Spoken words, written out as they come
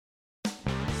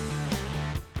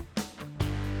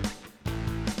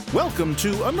Welcome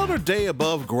to Another Day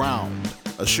Above Ground,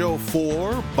 a show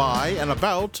for, by, and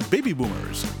about baby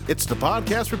boomers. It's the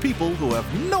podcast for people who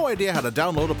have no idea how to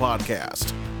download a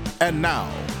podcast. And now,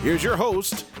 here's your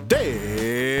host,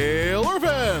 Dale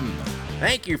Irvin.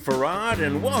 Thank you, Farad,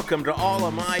 and welcome to all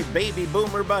of my baby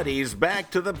boomer buddies back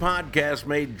to the podcast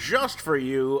made just for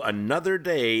you, Another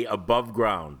Day Above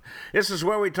Ground. This is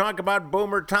where we talk about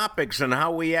boomer topics and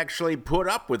how we actually put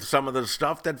up with some of the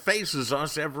stuff that faces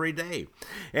us every day.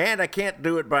 And I can't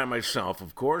do it by myself,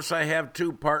 of course. I have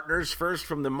two partners. First,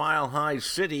 from the mile-high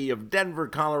city of Denver,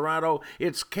 Colorado,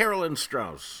 it's Carolyn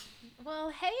Strauss.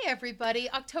 Well, hey, everybody.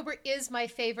 October is my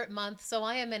favorite month, so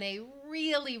I am in a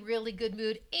really, really good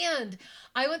mood. And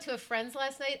I went to a friend's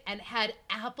last night and had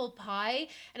apple pie,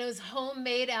 and it was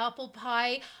homemade apple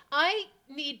pie. I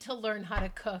need to learn how to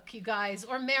cook, you guys,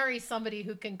 or marry somebody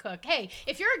who can cook. Hey,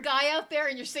 if you're a guy out there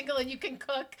and you're single and you can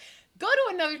cook, go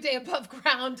to Another Day Above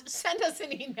Ground. Send us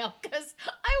an email, because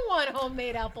I want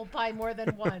homemade apple pie more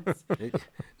than once.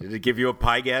 Did it give you a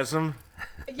pie-gasm?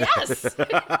 Yes, it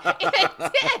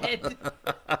did.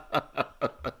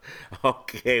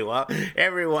 Okay, well,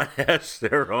 everyone has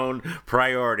their own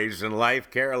priorities in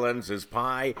life. Carolyn's is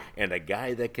pie and a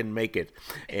guy that can make it.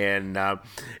 And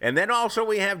then also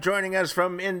we have joining us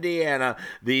from Indiana,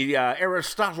 the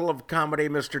Aristotle of comedy,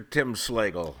 Mr. Tim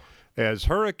Slagle. As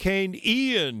Hurricane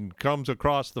Ian comes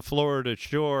across the Florida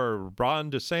shore, Ron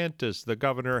DeSantis, the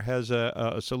governor, has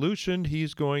a solution.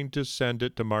 He's going to send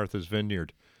it to Martha's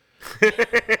Vineyard.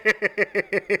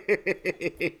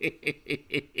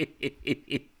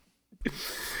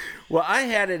 Well, I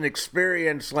had an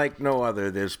experience like no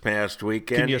other this past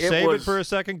weekend. Can you save it for a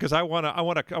second? Because I want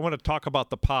to talk about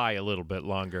the pie a little bit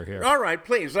longer here. All right,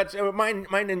 please. Let's. Mine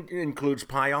includes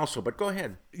pie also, but go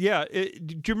ahead. Yeah.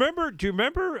 Do you remember?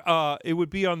 It would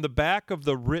be on the back of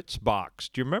the Ritz box.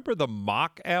 Do you remember the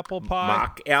mock apple pie?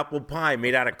 Mock apple pie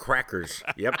made out of crackers.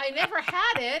 Yep. I never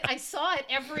had it. I saw it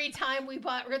every time we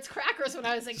bought Ritz crackers when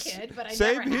I was a kid, but I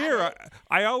Same never here. had it.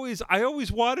 I always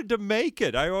wanted to make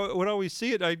it. I would always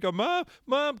see it. I'd go,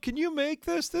 Mom, can you make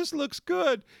this? This looks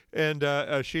good. And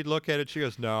she'd look at it. She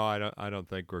goes, No, I don't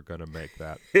think we're going to make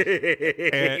that.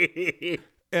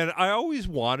 and I always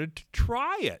wanted to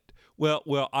try it.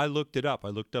 Well, I looked it up. I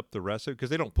looked up the recipe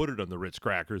because they don't put it on the Ritz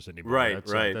crackers anymore.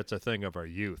 Right. That's a thing of our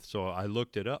youth. So I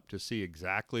looked it up to see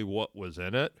exactly what was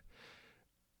in it,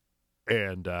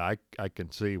 and I can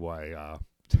see why.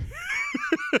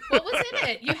 What was in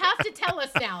it? You have to tell us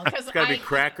now. It's got to be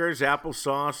crackers,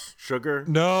 applesauce, sugar.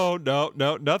 No,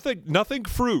 nothing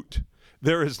fruit.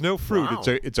 There is no fruit. Wow.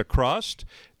 It's a crust.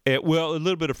 A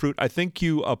little bit of fruit. I think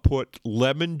you put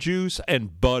lemon juice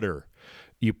and butter.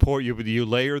 You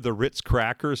layer the Ritz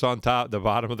crackers on top, the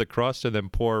bottom of the crust, and then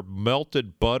pour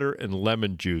melted butter and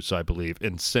lemon juice, I believe,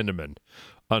 and cinnamon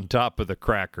on top of the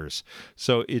crackers.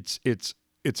 So it's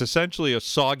essentially a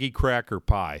soggy cracker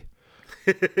pie.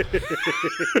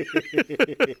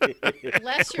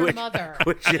 Bless your mother.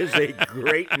 Which is a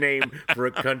great name for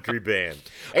a country band.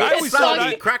 I always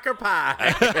thought cracker pie.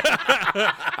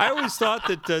 I always thought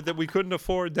that we couldn't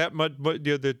afford that much.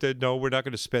 No, we're not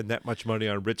going to spend that much money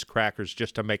on Ritz crackers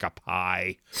just to make a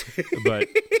pie. But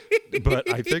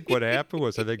I think what happened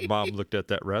was Mom looked at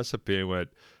that recipe and went,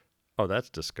 "Oh,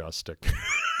 that's disgusting."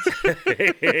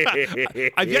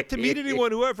 I've yet to meet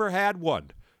anyone who ever had one.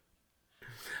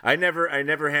 I never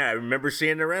had. I remember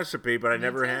seeing the recipe, but I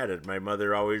never had it. My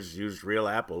mother always used real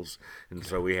apples, and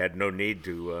so we had no need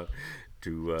to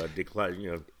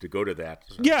decline, to go to that.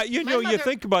 So. Yeah, you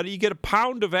think about it. You get a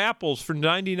pound of apples for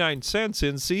 99 cents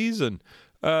in season.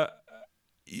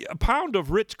 A pound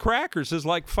of Ritz crackers is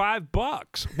like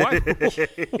 $5.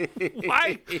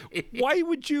 Why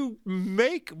would you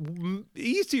make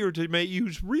easier to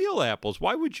use real apples?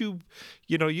 Why would you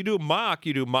do mock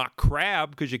crab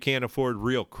because you can't afford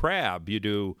real crab. You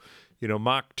do,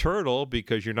 mock turtle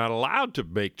because you're not allowed to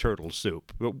make turtle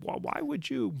soup. But why would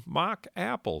you mock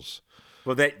apples?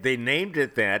 Well, they named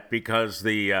it that because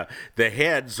the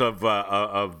heads of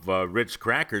Ritz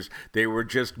crackers, they were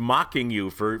just mocking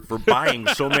you for buying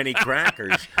so many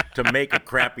crackers to make a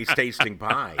crappy tasting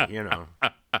pie.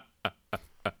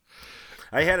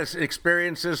 I had an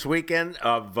experience this weekend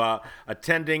of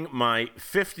attending my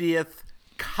 50th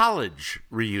college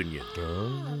reunion.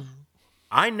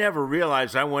 I never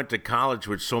realized I went to college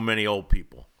with so many old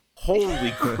people. Holy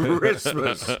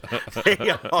Christmas. They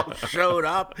all showed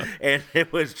up, and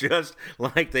it was just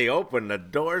like they opened the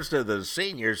doors to the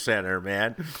senior center,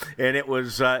 man. And it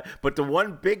was, but the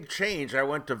one big change, I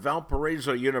went to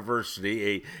Valparaiso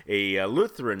University, a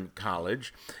Lutheran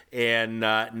college, and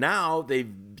now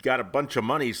they've got a bunch of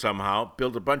money somehow,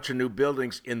 built a bunch of new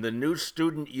buildings in the new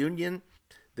student union.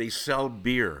 they sell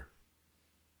beer.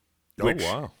 Oh,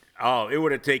 wow. Oh, it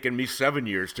would have taken me 7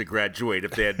 years to graduate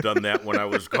if they had done that when I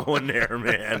was going there,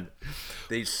 man.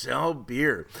 They sell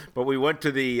beer. But we went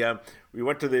to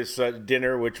this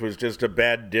dinner, which was just a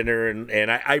bad dinner,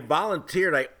 and I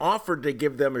volunteered. I offered to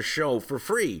give them a show for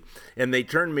free, and they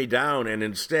turned me down, and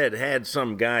instead had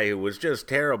some guy who was just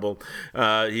terrible.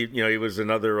 He was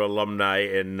another alumni,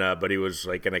 and but he was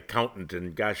like an accountant,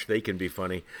 and gosh, they can be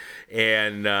funny.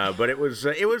 And but it was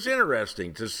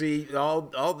interesting to see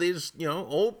all these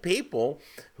old people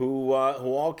who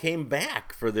all came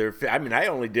back for their. I mean, I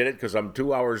only did it because I'm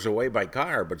 2 hours away by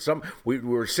car, but we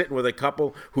were sitting with a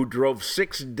couple who drove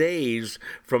 6 days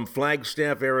from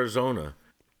Flagstaff, Arizona,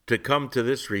 to come to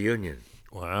this reunion.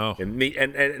 Wow. And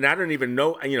I don't even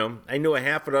know. I knew a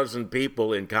half a dozen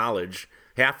people in college.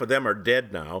 Half of them are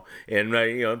dead now,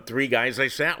 and 3 guys I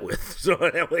sat with. So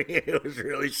it was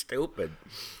really stupid,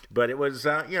 but it was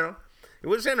it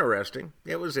was interesting.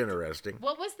 It was interesting.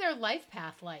 What was their life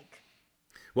path like?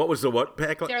 What was the what,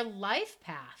 Pack? Their life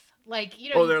path. Like, you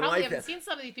their probably life haven't path. seen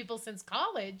some of these people since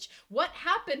college. What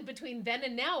happened between then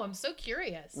and now? I'm so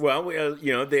curious. Well,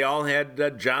 they all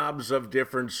had jobs of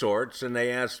different sorts, and they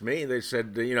asked me. They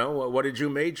said, what did you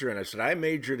major in? I said, I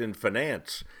majored in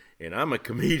finance, and I'm a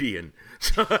comedian.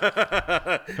 So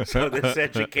this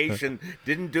education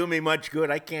didn't do me much good.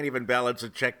 I can't even balance a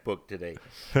checkbook today.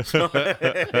 So,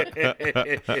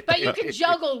 But you can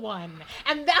juggle one,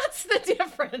 and that's the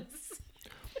difference.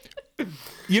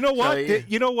 You know what? So, yeah.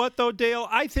 You know what, though, Dale?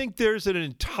 I think there's an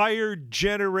entire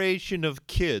generation of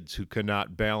kids who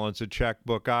cannot balance a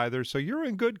checkbook either, so you're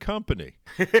in good company.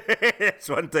 That's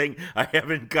one thing I have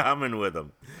in common with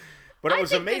them. But it I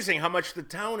was think amazing how much the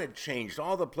town had changed.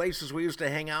 All the places we used to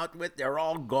hang out with, they're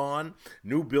all gone.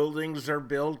 New buildings are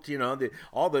built.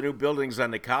 All the new buildings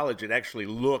on the college, it actually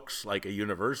looks like a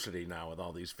university now with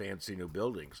all these fancy new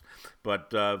buildings.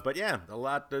 But yeah, a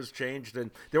lot has changed. And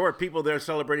there were people there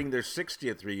celebrating their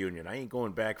 60th reunion. I ain't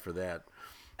going back for that.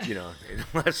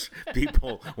 Unless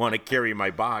people want to carry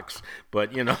my box,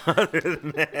 but other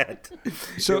than that.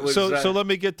 So it was, so let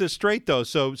me get this straight though.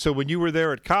 So when you were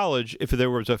there at college, if there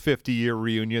was a 50-year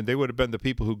reunion, they would have been the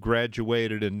people who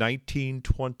graduated in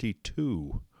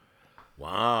 1922.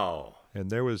 Wow.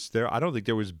 And I don't think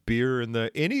there was beer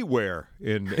anywhere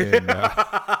in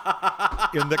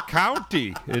the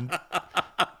county. In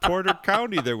Porter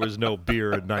County, there was no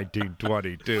beer in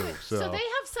 1922. So they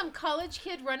have some college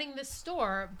kid running the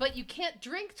store, but you can't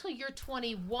drink till you're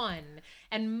 21.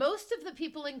 And most of the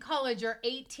people in college are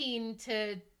 18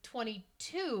 to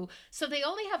 22. So they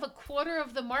only have a quarter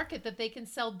of the market that they can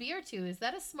sell beer to. Is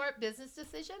that a smart business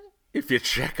decision? If you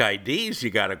check IDs,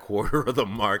 you got a quarter of the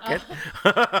market.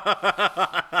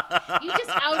 You just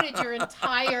outed your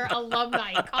entire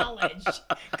alumni college.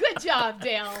 Good job,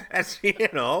 Dale. That's,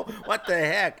 what the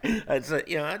heck? It's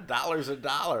a dollar's a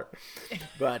dollar.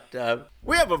 But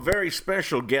we have a very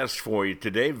special guest for you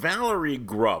today, Valerie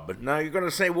Grubb. Now you're going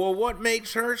to say, well, what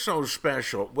makes her so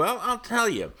special? Well, I'll tell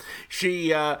you.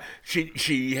 She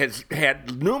has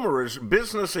had numerous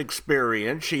business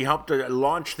experience. She helped to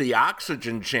launch the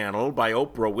Oxygen Channel by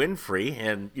Oprah Winfrey,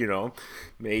 and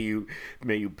may you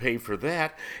pay for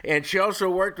that. And she also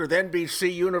worked with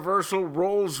NBC Universal,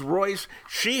 Rolls-Royce.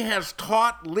 She has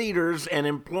taught leaders and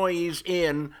employees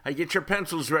in, get your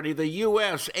pencils ready, the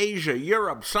U.S., Asia,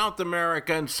 Europe, South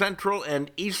America, and Central and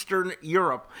Eastern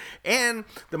Europe. And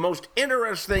the most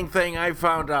interesting thing I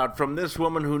found out from this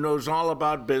woman who knows all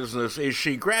about business is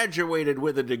she graduated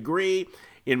with a degree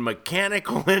in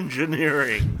mechanical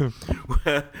engineering.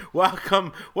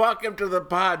 Welcome to the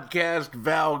podcast,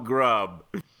 Val Grubb.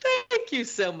 Thank you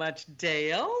so much,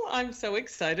 Dale. I'm so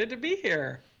excited to be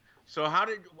here. So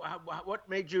what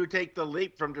made you take the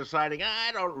leap from deciding,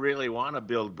 I don't really want to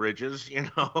build bridges,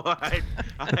 I'd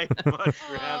much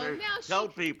rather tell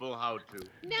people how to.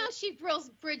 Now she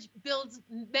builds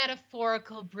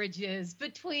metaphorical bridges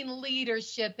between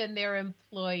leadership and their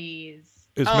employees.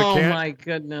 My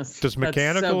goodness. Does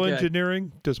mechanical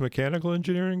engineering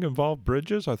involve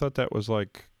bridges? I thought that was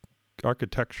like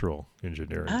architectural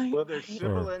engineering. Well, there's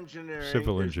civil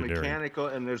engineering, mechanical,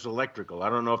 and there's electrical. I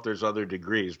don't know if there's other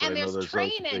degrees, but and I know there's there's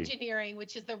train engineering,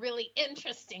 which is the really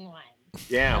interesting one.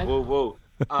 Yeah, whoa.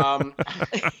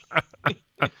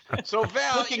 So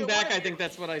Val, looking back, I think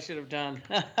that's what I should have done.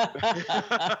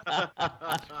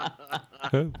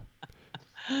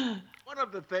 One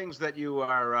of the things that you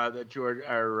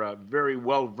are very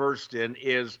well versed in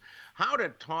is how to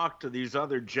talk to these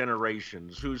other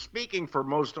generations who, speaking for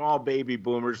most all baby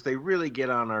boomers, they really get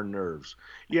on our nerves.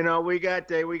 You know, we got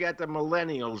the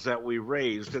millennials that we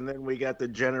raised, and then we got the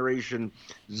generation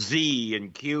Z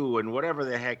and Q and whatever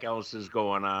the heck else is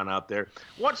going on out there.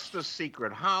 What's the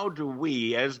secret? How do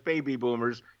we, as baby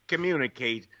boomers,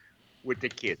 communicate with the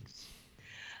kids?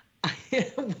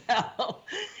 Well,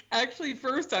 actually,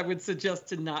 first I would suggest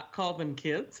to not call them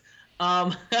kids.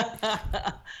 I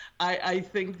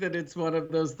think that it's one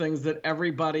of those things that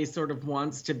everybody sort of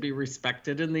wants to be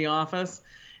respected in the office.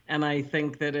 And I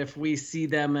think that if we see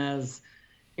them as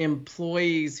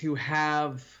employees who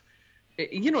have,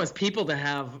 as people to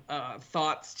have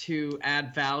thoughts to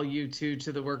add value to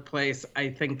the workplace, I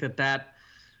think that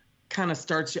kind of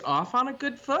starts you off on a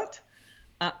good foot.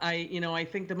 I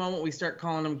think the moment we start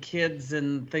calling them kids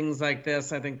and things like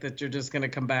this, I think that you're just going to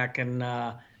come back and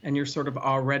you're sort of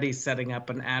already setting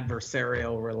up an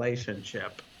adversarial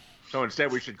relationship. So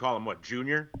instead, we should call him what,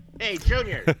 Junior? Hey,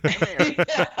 Junior, come here.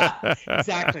 Yeah,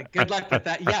 exactly. Good luck with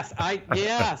that. Yes.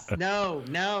 No.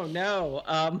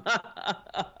 Youngins,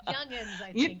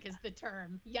 I think, is the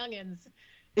term. Youngins.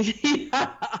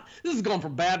 Yeah. This is going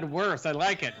from bad to worse. I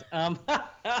like it.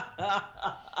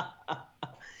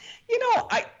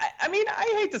 I mean,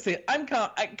 I hate to say it.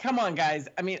 Come on, guys.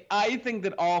 I mean, I think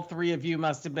that all three of you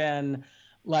must have been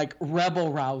like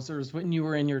rebel rousers when you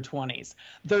were in your 20s.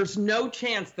 There's no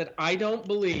chance that I don't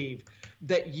believe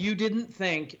that you didn't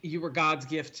think you were God's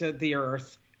gift to the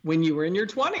earth when you were in your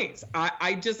 20s.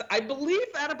 I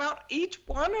believe that about each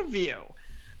one of you.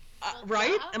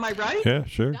 Right? Am I right? Yeah,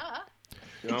 sure. Duh.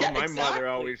 No, Yeah, my exactly. mother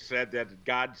always said that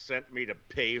God sent me to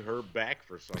pay her back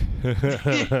for something.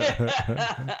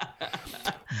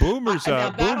 Boomers.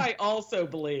 Now that I also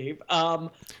believe.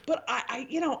 But I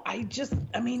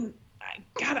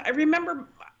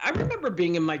remember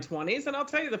being in my 20s, and I'll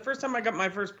tell you, the first time I got my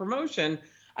first promotion,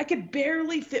 I could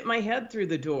barely fit my head through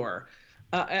the door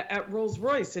at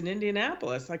Rolls-Royce in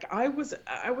Indianapolis. Like I was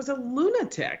a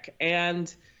lunatic,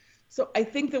 and so I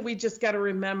think that we just got to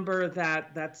remember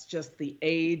that that's just the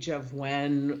age of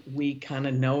when we kind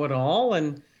of know it all,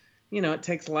 and it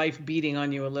takes life beating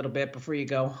on you a little bit before you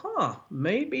go,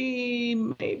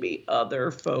 maybe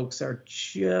other folks are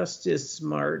just as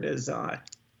smart as I.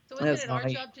 So isn't it our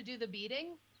job to do the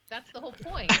beating? That's the whole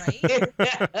point, right?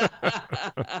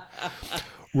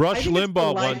 Rush I think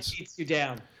Limbaugh life once. beats you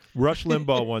down. Rush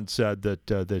Limbaugh once said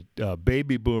that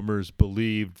baby boomers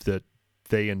believed that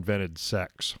they invented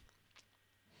sex.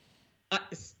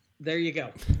 There you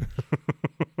go.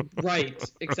 Right,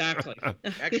 exactly.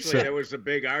 Actually, there was a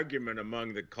big argument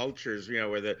among the cultures,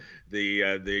 where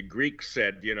the Greeks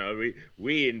said,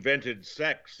 we invented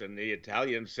sex, and the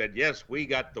Italians said, yes, we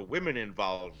got the women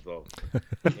involved, though.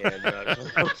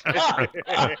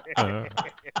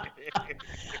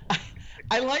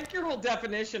 I like your whole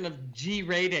definition of G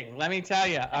rating. Let me tell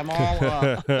you, I'm all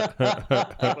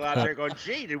People out there going,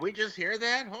 gee, did we just hear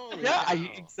that? Holy yeah, cow.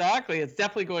 exactly. It's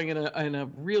definitely going in a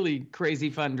really crazy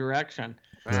fun direction.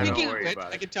 Speaking of which,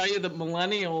 I can tell you that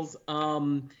millennials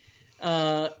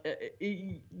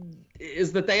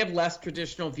is that they have less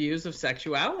traditional views of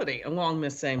sexuality along the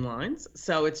same lines.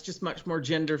 So it's just much more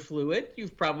gender fluid.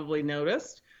 You've probably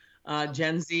noticed.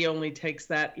 Gen Z only takes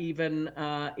that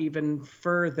even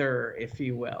further, if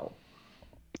you will.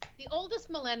 The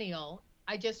oldest millennial,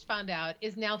 I just found out,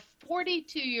 is now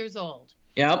 42 years old.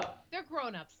 Yep. They're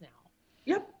grown-ups now.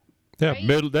 Yep. Yeah,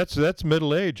 Right? That's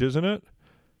middle age, isn't it?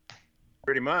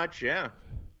 Pretty much, yeah.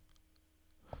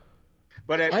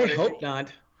 I hope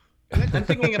not. I'm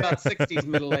thinking about 60s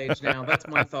middle age now. That's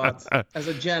my thoughts. As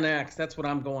a Gen X, that's what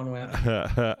I'm going with.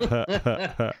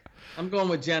 I'm going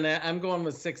with Gen X. I'm going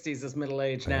with 60s as middle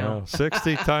age now.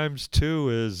 60 times 2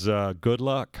 is good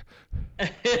luck.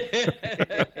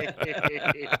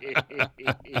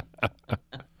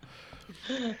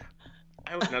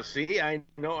 Now, see, I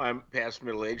know I'm past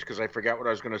middle age because I forgot what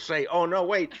I was going to say. Oh, no,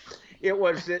 wait. It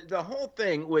was the whole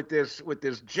thing with this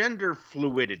gender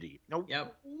fluidity. Now,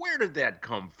 Yep. where did that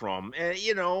come from?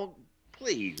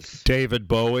 Please. David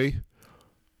Bowie.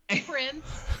 Prince.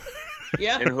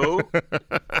 Yeah. And who?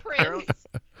 Prince.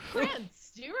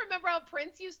 Prince. Do you remember how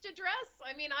Prince used to dress?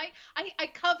 I mean, I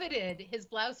coveted his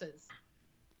blouses.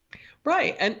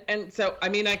 Right. And so, I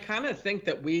mean, I kind of think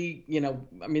that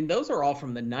those are all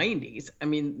from the 90s. I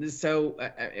mean, so,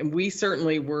 and we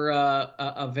certainly were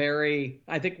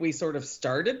I think we sort of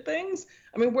started things.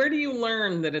 I mean, where do you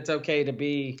learn that it's okay to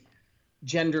be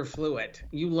gender fluid?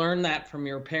 You learn that from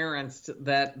your parents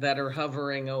that are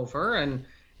hovering over, and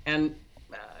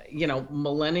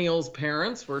millennials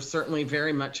parents were certainly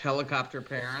very much helicopter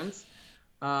parents.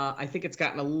 I think it's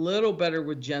gotten a little better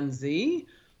with Gen Z,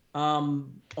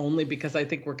 only because I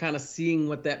think we're kind of seeing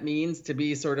what that means to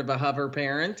be sort of a hover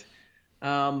parent.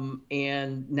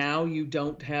 And now you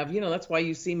don't have, that's why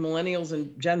you see millennials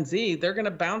and Gen Z, they're going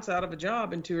to bounce out of a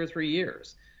job in 2 or 3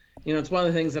 years. It's one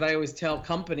of the things that I always tell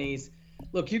companies,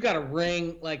 look, you got to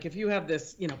ring, like if you have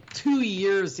this, 2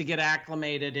 years to get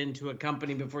acclimated into a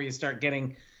company before you start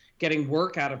getting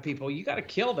work out of people, you got to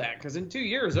kill that, because in 2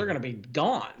 years they're going to be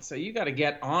gone. So you got to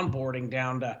get onboarding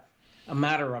down to a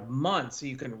matter of months so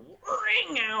you can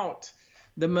wring out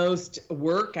the most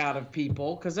work out of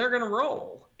people, because they're going to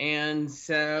roll. And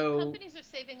so companies are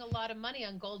saving a lot of money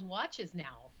on gold watches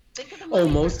now. Think of the money. Oh,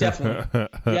 most definitely.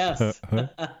 Yes.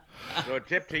 So a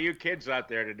tip to you kids out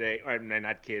there today, or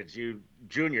not kids, you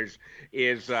juniors,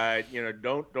 is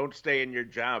don't stay in your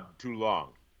job too long,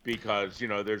 because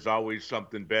there's always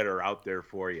something better out there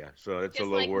for you. So that's just a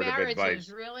little like word of advice.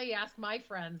 Really, ask my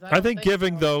friends. I think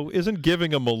isn't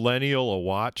giving a millennial a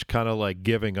watch kind of like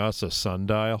giving us a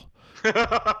sundial?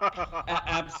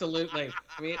 Absolutely.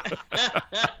 I mean,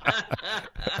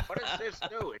 what does this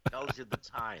do? It tells you the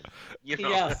time.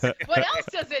 Yes. What else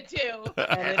does it do?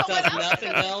 And it does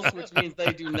nothing else, which means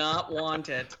they do not want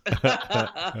it.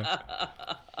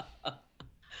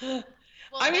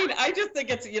 I mean, I just think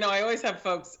it's, I always have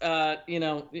folks,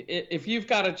 if you've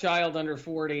got a child under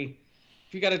 40,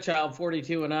 if you got a child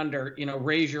 42 and under,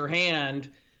 raise your hand,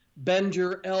 bend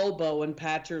your elbow and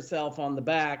pat yourself on the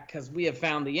back, because we have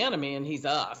found the enemy, and he's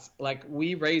us. Like,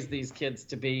 we raise these kids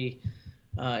to be,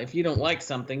 if you don't like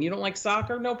something, you don't like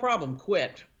soccer, no problem,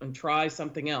 quit and try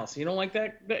something else. You don't like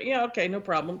that? Yeah, okay, no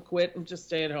problem, quit and just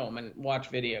stay at home and watch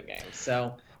video games.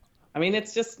 So, I mean,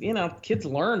 it's just, kids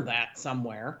learn that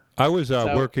somewhere. I was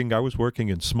working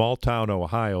in small town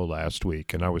Ohio last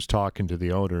week, and I was talking to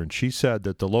the owner, and she said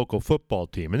that the local football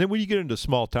team, and then when you get into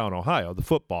small town Ohio, the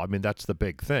football, I mean, that's the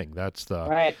big thing. That's the,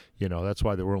 right. That's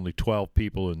why there were only 12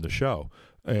 people in the show.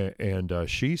 And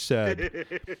she said it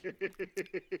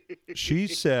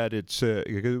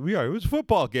was a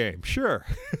football game. Sure.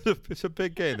 It's a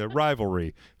big game, the rivalry.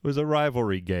 It was a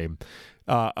rivalry game.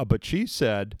 But she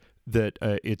said that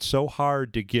it's so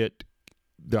hard to get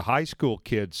the high school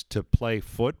kids to play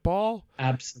football.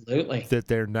 Absolutely. That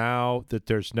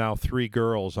there's now 3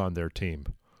 girls on their team.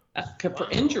 For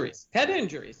injuries, head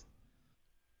injuries.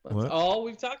 That's What? all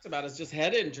we've talked about is just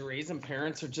head injuries, and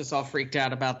parents are just all freaked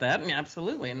out about that. And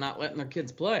absolutely, and not letting their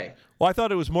kids play. Well, I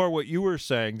thought it was more what you were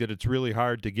saying, that it's really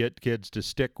hard to get kids to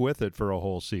stick with it for a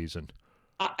whole season.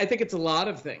 I think it's a lot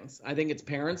of things. I think it's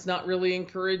parents not really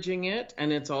encouraging it,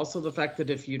 and it's also the fact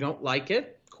that if you don't like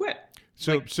it, quit.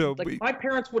 So my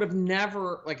parents would have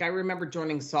never, I remember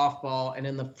joining softball, and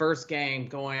in the first game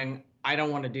going, I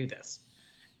don't want to do this.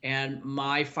 And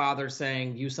my father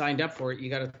saying, you signed up for it, you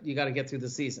got to get through the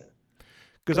season.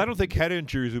 Because I don't think head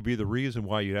injuries would be the reason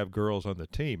why you have girls on the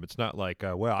team. It's not like,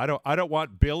 I don't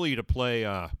want Billy to play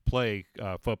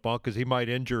football because he might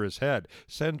injure his head.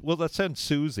 Let's send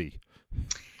Susie.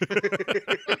 We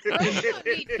don't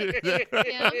need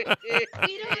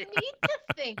to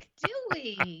think, do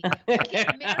we? We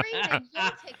get married and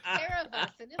you'll take care of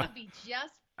us, and it'll be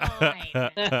just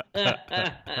fine.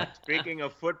 Speaking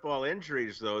of football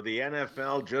injuries, though, the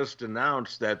NFL just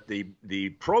announced that the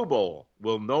Pro Bowl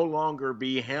will no longer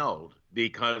be held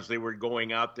because they were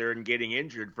going out there and getting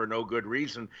injured for no good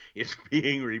reason. It's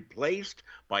being replaced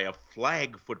by a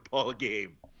flag football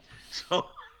game. So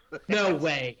no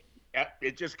way.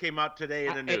 It just came out today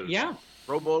in the news. Yeah.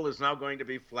 Pro Bowl is now going to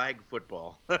be flag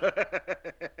football.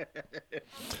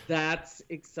 That's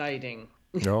exciting.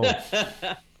 No.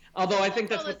 Although I think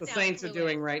that's what the Saints are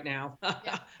doing right now.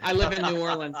 I live in New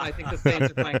Orleans. I think the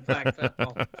Saints are playing flag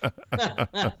football.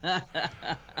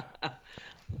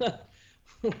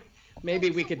 Maybe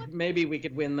we could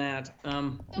win that.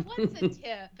 So what's the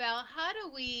tip, Val? How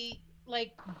do we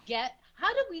get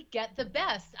the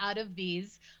best out of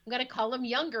these? I'm going to call them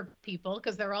younger people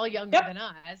because they're all younger than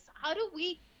us. How do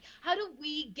we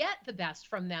get the best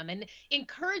from them and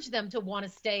encourage them to want to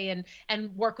stay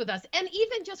and work with us, and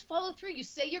even just follow through? You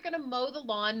say you're going to mow the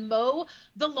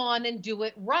lawn and do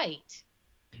it right.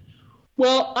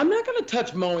 Well, I'm not going to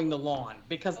touch mowing the lawn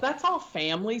because that's all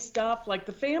family stuff. Like,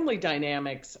 the family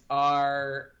dynamics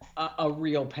are a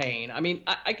real pain. I mean,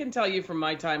 I can tell you from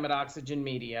my time at Oxygen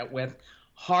Media with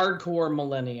hardcore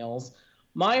millennials,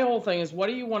 my whole thing is, what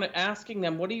do you want to, asking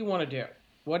them, what do you want to do?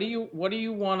 What do you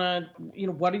want to,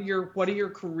 what are your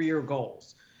career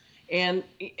goals? And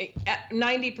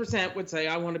 90% would say,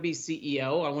 I want to be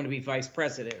CEO. I want to be vice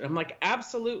president. I'm like,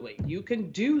 absolutely. You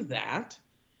can do that.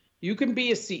 You can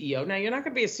be a CEO. Now, you're not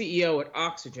going to be a CEO at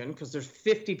Oxygen because there's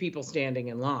 50 people standing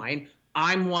in line.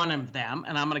 I'm one of them,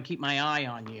 and I'm going to keep my eye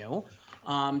on you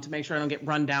to make sure I don't get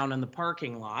run down in the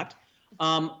parking lot.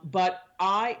 But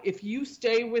if you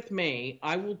stay with me,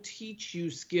 I will teach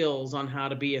you skills on how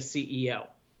to be a CEO.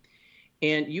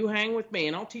 And you hang with me,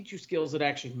 and I'll teach you skills that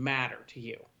actually matter to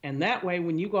you. And that way,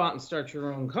 when you go out and start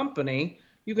your own company,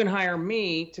 you can hire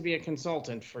me to be a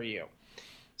consultant for you.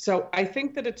 So I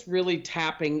think that it's really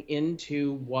tapping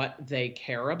into what they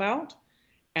care about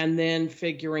and then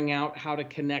figuring out how to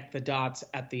connect the dots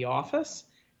at the office.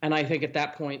 And I think at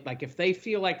that point, like if they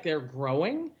feel like they're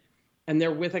growing and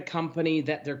they're with a company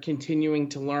that they're continuing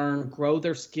to learn, grow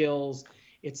their skills,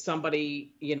 it's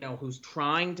somebody, who's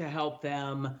trying to help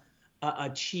them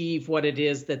achieve what it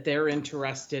is that they're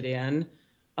interested in,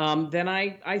 then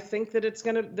I think that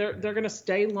they're gonna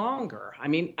stay longer. I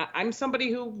mean, I'm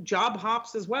somebody who job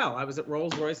hops as well. I was at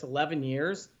Rolls-Royce 11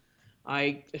 years.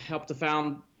 I helped to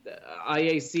found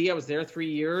IAC. I was there 3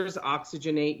 years,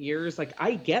 Oxygen 8 years. Like,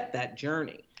 I get that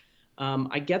journey.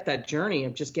 I get that journey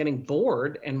of just getting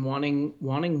bored and wanting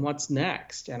what's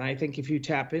next. And I think if you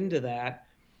tap into that,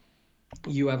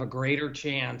 you have a greater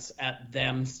chance at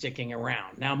them sticking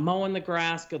around. Now, mowing the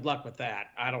grass, good luck with that.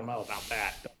 I don't know about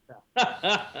that.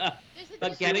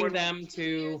 But getting them to 2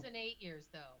 years and 8 years,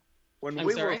 though. When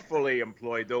we were fully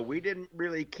employed, though, we didn't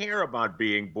really care about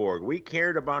being bored. We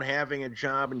cared about having a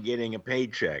job and getting a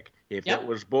paycheck. If it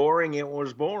was boring, it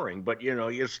was boring. But,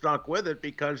 you stuck with it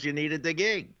because you needed the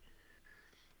gig.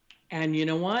 And you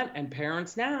know what? And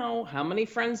parents now, how many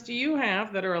friends do you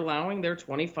have that are allowing their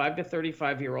 25 to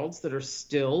 35-year-olds that are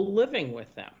still living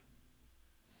with them?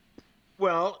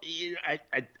 Well,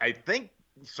 I think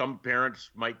some parents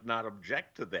might not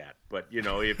object to that. But,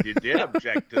 if you did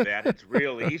object to that, it's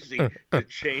real easy to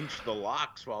change the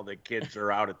locks while the kids are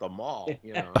out at the mall,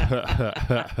 I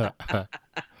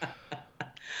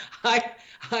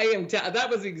am. That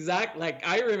was exact. Like,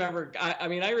 I remember.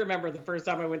 I remember the first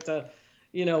time I went to,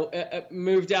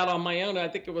 moved out on my own. I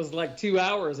think it was like 2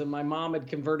 hours, and my mom had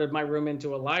converted my room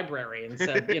into a library and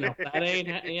said, that ain't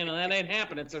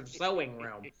happening. It's a sewing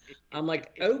room. I'm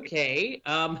like, okay.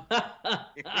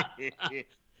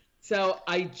 So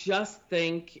I just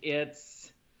think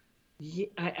it's.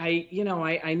 I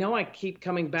know I keep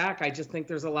coming back. I just think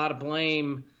there's a lot of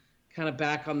blame kind of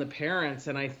back on the parents,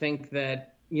 and I think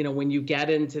that when you get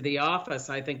into the office,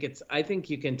 I think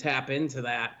you can tap into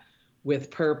that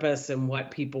with purpose and what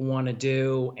people want to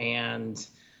do, and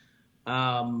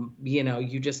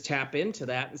you just tap into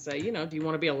that and say, do you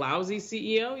want to be a lousy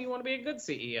CEO? You want to be a good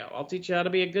CEO? I'll teach you how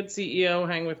to be a good CEO.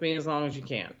 Hang with me as long as you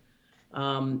can.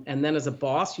 And then as a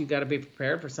boss, you got to be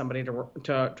prepared for somebody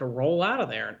to roll out of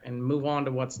there and move on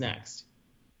to what's next.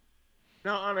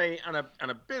 Now, on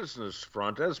a business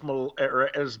front,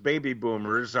 as baby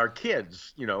boomers, our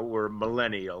kids, were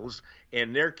millennials,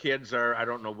 and their kids are, I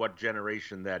don't know what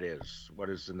generation that is. What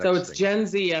is the next? So it's thing? Gen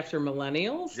Z after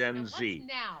millennials. Gen Z.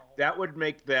 Now? That would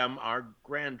make them our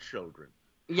grandchildren.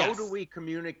 Yes. How do we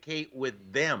communicate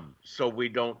with them so we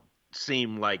don't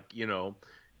seem like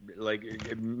like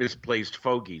misplaced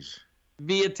fogies?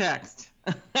 Via text.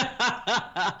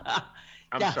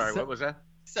 I'm sorry. What was that?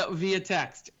 So via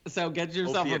text. So get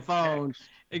yourself a phone. Text.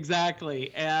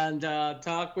 Exactly. And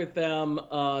talk with them,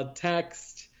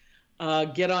 text,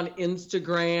 get on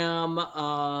Instagram,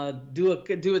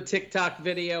 do a TikTok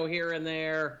video here and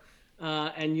there,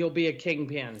 and you'll be a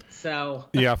kingpin. So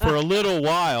yeah, for a little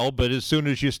while, but as soon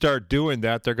as you start doing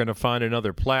that, they're going to find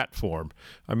another platform.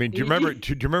 I mean, do you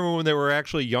remember when there were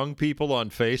actually young people on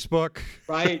Facebook?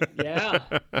 Right. Yeah.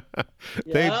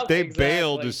 They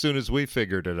bailed as soon as we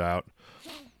figured it out.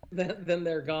 Then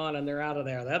they're gone and they're out of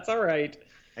there. That's all right.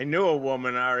 I knew a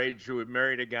woman our age who had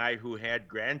married a guy who had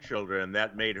grandchildren, and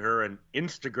that made her an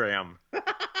Instagram.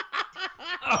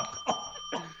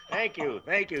 Thank you.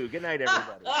 Good night,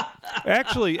 everybody.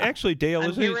 Actually, Dale,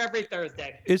 I'm here every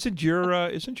Thursday. Isn't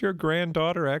your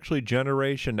granddaughter actually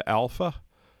Generation Alpha?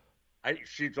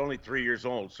 She's only 3 years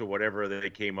old, so whatever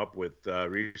they came up with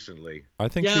recently. I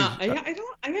think. Yeah,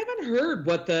 I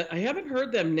haven't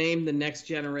heard them name the next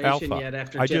generation Alpha. Yet.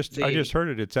 After I Gen just Z. I just heard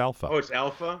it. It's Alpha. Oh, it's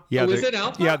Alpha. Yeah, is it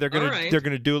Alpha? Yeah, they're gonna All right. they're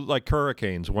gonna do it like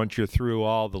hurricanes. Once you're through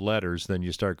all the letters, then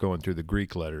you start going through the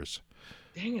Greek letters.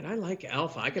 Dang it, I like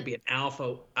Alpha. I could be an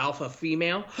alpha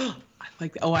female. I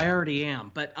like. Oh, I already am,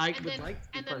 but I would like.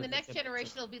 To be and part then the of next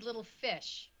generation will be little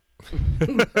fish.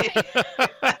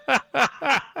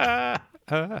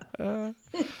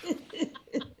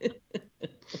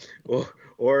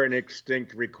 Or an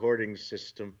extinct recording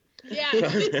system. Yeah,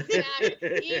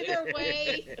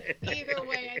 exactly. Either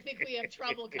way, I think we have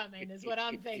trouble coming, is what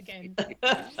I'm thinking.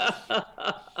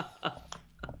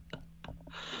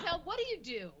 Now, what do you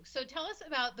do? So tell us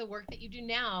about the work that you do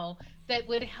now that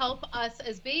would help us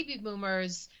as baby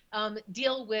boomers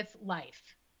deal with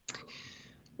life.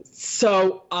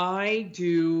 So this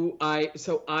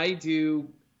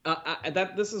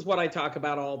is what I talk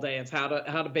about all day. It's how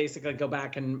to basically go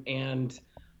back and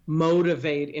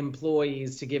motivate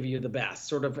employees to give you the best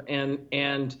sort of,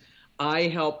 and I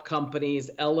help companies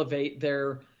elevate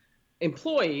their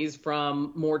employees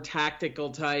from more tactical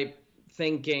type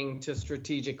thinking to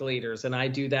strategic leaders. And I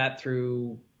do that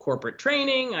through corporate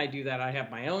training. I do that. I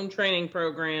have my own training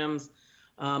programs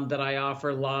that I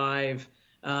offer live.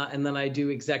 And then I do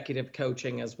executive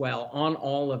coaching as well on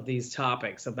all of these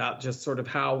topics about just sort of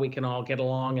how we can all get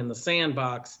along in the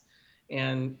sandbox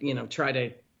and, try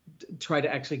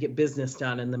to actually get business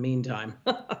done in the meantime.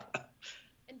 And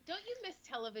don't you miss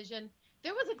television?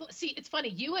 There was see, it's funny.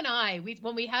 You and I,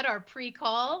 when we had our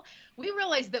pre-call, we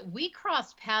realized that we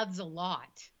crossed paths a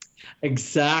lot.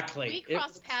 Exactly. We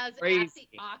crossed paths at the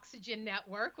Oxygen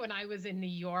Network when I was in New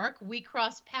York. We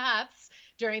crossed paths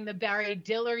during the Barry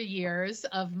Diller years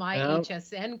of my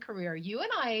HSN career. You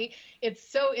and I, it's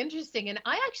so interesting. And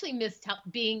I actually miss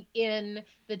being in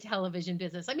the television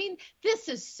business. I mean, this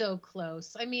is so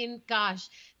close. I mean, gosh,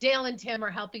 Dale and Tim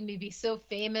are helping me be so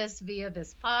famous via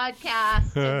this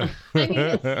podcast. And, I mean,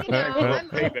 it's, I'm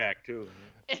payback too.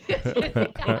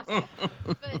 Yeah.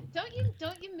 But don't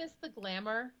you miss the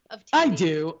glamour of TV? I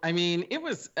do. I mean, it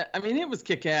was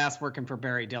kick-ass working for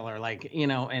Barry Diller,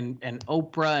 and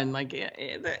Oprah, and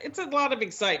it's a lot of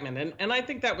excitement. And I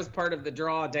think that was part of the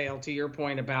draw, Dale, to your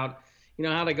point about,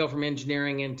 how to go from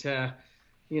engineering into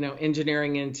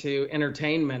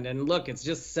entertainment. And look, it's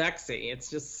just sexy. It's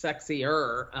just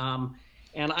sexier.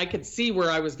 And I could see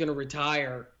where I was going to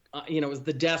retire. It was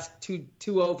the desk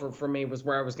two over for me was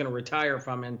where I was going to retire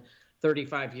from in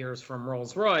 35 years from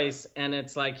Rolls-Royce. And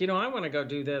it's like, I want to go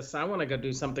do this. I want to go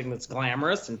do something that's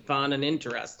glamorous and fun and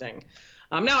interesting.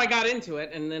 Now I got into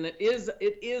it, and then it is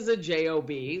a job.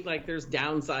 Like, there's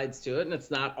downsides to it, and it's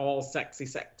not all sexy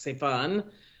fun.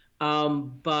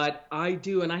 But I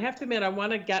do, and I have to admit, I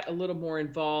want to get a little more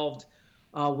involved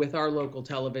with our local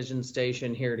television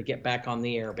station here to get back on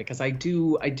the air, because I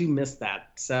do miss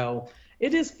that. So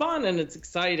it is fun and it's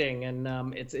exciting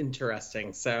and it's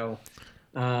interesting. So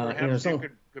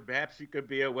perhaps you could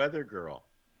be a weather girl.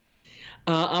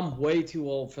 I'm way too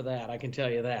old for that. I can tell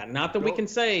you that. Not that we can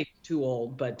say too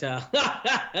old, but aim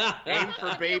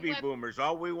for baby boomers.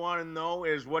 All we want to know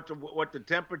is what the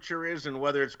temperature is and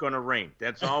whether it's going to rain.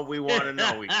 That's all we want to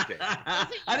know each day.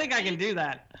 I think I can do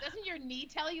that. Doesn't your knee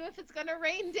tell you if it's going to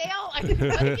rain, Dale? I mean,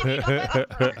 what do you need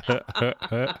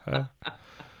a weather?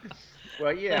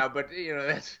 Well, yeah, but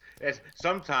that's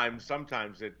sometimes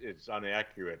it's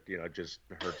inaccurate. Just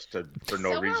hurts for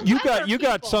no reason. You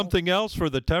got something else for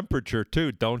the temperature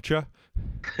too, don't you?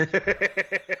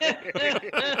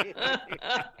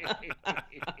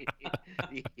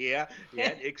 yeah,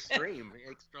 extreme.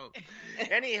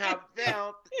 Anyhow,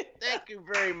 Val, thank you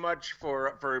very much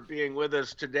for being with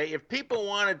us today. If people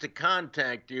wanted to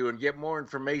contact you and get more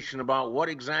information about what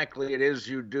exactly it is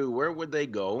you do, where would they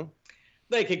go?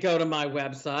 They could go to my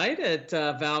website at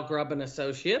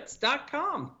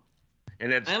valgrubanassociates.com.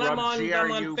 And I'm on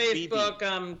Facebook,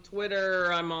 I'm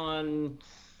Twitter, I'm on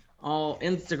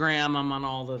Instagram, I'm on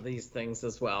all of these things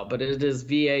as well. But it is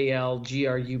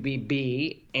VALGRUBB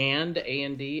and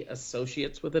A&D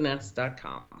Associates with an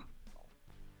S.com.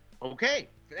 Okay.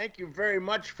 Thank you very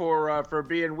much for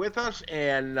being with us,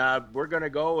 and we're going to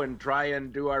go and try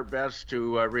and do our best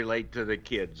to relate to the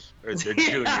kids, or the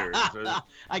juniors.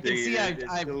 I can see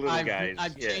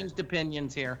I've changed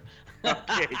opinions here.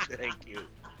 Okay, thank you.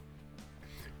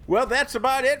 Well, that's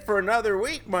about it for another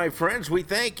week, my friends. We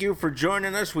thank you for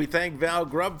joining us. We thank Val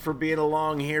Grubb for being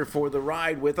along here for the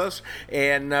ride with us,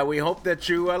 and we hope that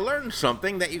you learned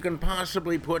something that you can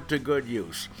possibly put to good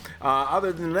use.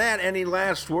 Other than that, any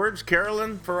last words,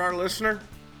 Carolyn, for our listener?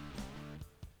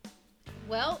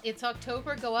 Well, it's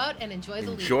October. Go out and enjoy the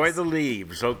leaves. Enjoy the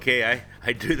leaves. Okay,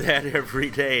 I do that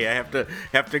every day. I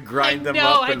have to grind them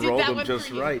up and roll them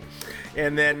just right.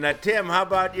 And then, Tim, how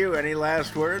about you? Any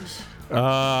last words?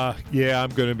 Yeah, I'm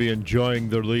going to be enjoying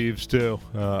the leaves too.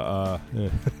 I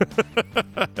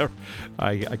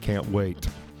can't wait.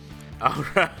 All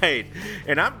right.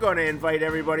 And I'm going to invite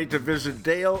everybody to visit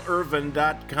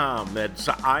DaleIrvin.com. That's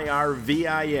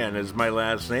IRVIN is my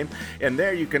last name. And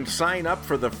there you can sign up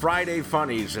for the Friday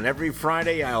Funnies. And every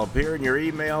Friday I'll appear in your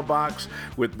email box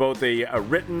with both a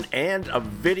written and a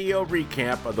video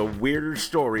recap of the weirder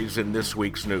stories in this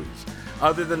week's news.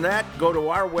 Other than that, go to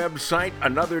our website,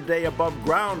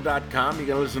 AnotherDayAboveGround.com. You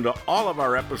can listen to all of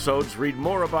our episodes, read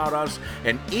more about us,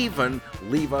 and even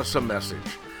leave us a message.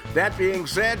 That being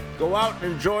said, go out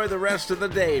and enjoy the rest of the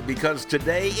day, because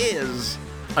today is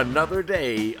another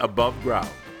day above ground.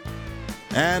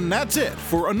 And that's it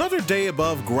for Another Day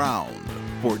Above Ground.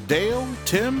 For Dale,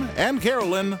 Tim, and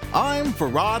Carolyn, I'm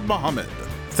Farad Muhammad.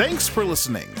 Thanks for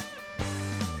listening.